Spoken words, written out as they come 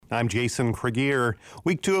I'm Jason Kregier.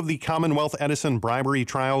 Week 2 of the Commonwealth Edison bribery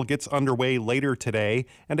trial gets underway later today,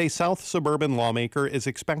 and a South suburban lawmaker is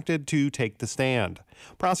expected to take the stand.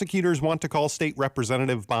 Prosecutors want to call State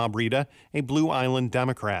Representative Bob Rita a Blue Island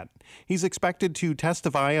Democrat. He's expected to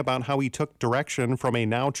testify about how he took direction from a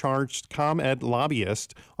now-charged ComEd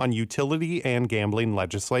lobbyist on utility and gambling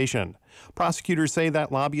legislation. Prosecutors say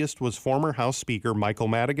that lobbyist was former House Speaker Michael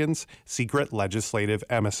Madigan's secret legislative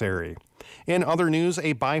emissary. In other news,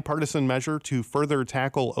 a bipartisan measure to further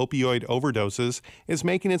tackle opioid overdoses is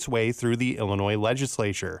making its way through the Illinois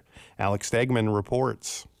legislature. Alex Stegman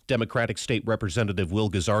reports. Democratic State Representative Will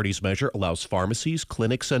Guzzardi's measure allows pharmacies,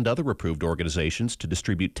 clinics, and other approved organizations to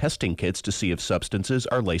distribute testing kits to see if substances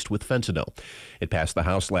are laced with fentanyl. It passed the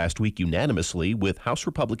House last week unanimously with House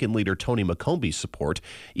Republican leader Tony McCombie's support,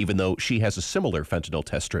 even though she has a similar fentanyl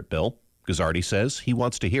test strip bill. Guzzardi says he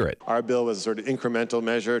wants to hear it. Our bill was a sort of incremental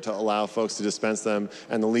measure to allow folks to dispense them,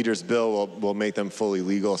 and the leader's bill will make them fully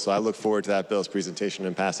legal. So I look forward to that bill's presentation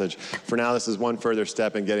and passage. For now, this is one further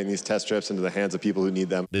step in getting these test strips into the hands of people who need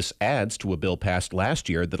them. This adds to a bill passed last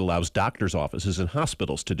year that allows doctors' offices and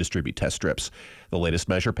hospitals to distribute test strips. The latest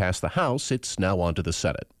measure passed the House. It's now on to the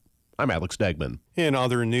Senate. I'm Alex Stegman. In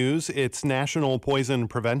other news, it's National Poison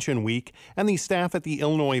Prevention Week, and the staff at the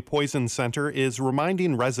Illinois Poison Center is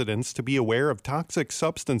reminding residents to be aware of toxic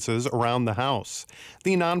substances around the house.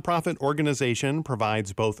 The nonprofit organization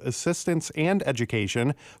provides both assistance and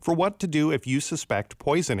education for what to do if you suspect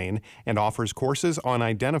poisoning and offers courses on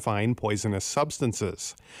identifying poisonous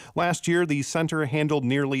substances. Last year, the center handled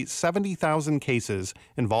nearly 70,000 cases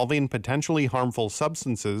involving potentially harmful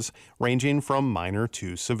substances ranging from minor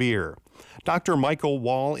to severe. Dr. Michael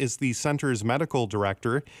Wall is the center's medical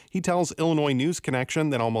director. He tells Illinois News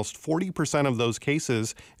Connection that almost 40% of those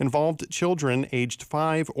cases involved children aged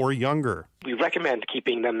 5 or younger. We recommend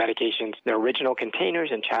keeping the medications in their original containers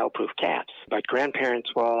and child-proof caps, but grandparents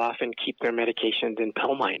will often keep their medications in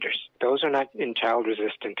pill minders. Those are not in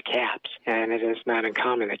child-resistant caps, and it is not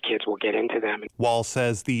uncommon that kids will get into them. Wall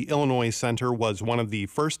says the Illinois Center was one of the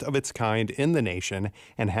first of its kind in the nation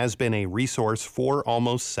and has been a resource for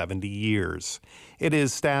almost 70 years. It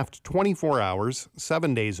is staffed 24 hours,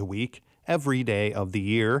 7 days a week, every day of the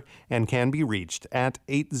year, and can be reached at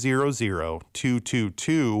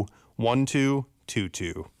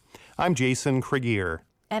 800-222-1222. I'm Jason Kregier.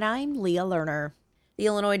 And I'm Leah Lerner. The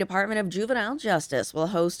Illinois Department of Juvenile Justice will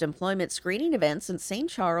host employment screening events in St.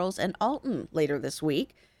 Charles and Alton later this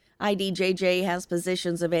week. IDJJ has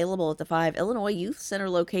positions available at the 5 Illinois Youth Center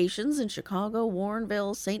locations in Chicago,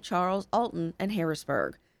 Warrenville, St. Charles, Alton, and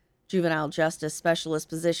Harrisburg. Juvenile justice specialist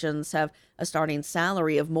positions have a starting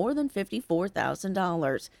salary of more than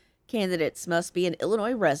 $54,000. Candidates must be an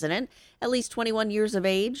Illinois resident, at least 21 years of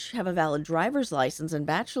age, have a valid driver's license and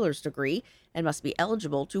bachelor's degree, and must be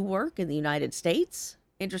eligible to work in the United States.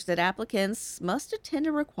 Interested applicants must attend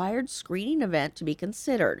a required screening event to be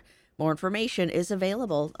considered. More information is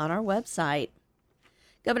available on our website.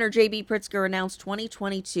 Governor J.B. Pritzker announced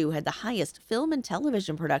 2022 had the highest film and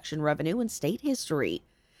television production revenue in state history.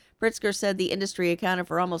 Pritzker said the industry accounted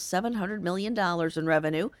for almost $700 million in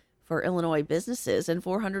revenue for Illinois businesses and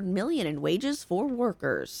 $400 million in wages for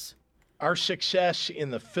workers. Our success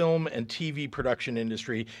in the film and TV production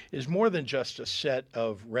industry is more than just a set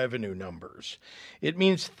of revenue numbers. It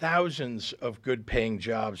means thousands of good-paying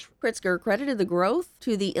jobs. Pritzker credited the growth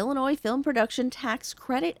to the Illinois Film Production Tax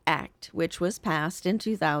Credit Act, which was passed in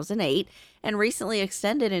 2008 and recently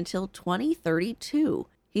extended until 2032.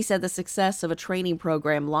 He said the success of a training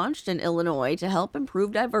program launched in Illinois to help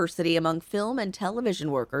improve diversity among film and television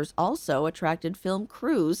workers also attracted film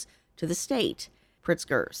crews to the state.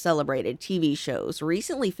 Pritzker celebrated TV shows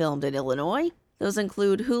recently filmed in Illinois. Those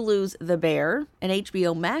include Hulu's The Bear and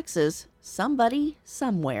HBO Max's Somebody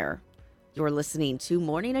Somewhere. You're listening to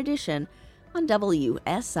Morning Edition on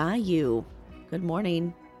WSIU. Good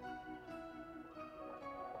morning.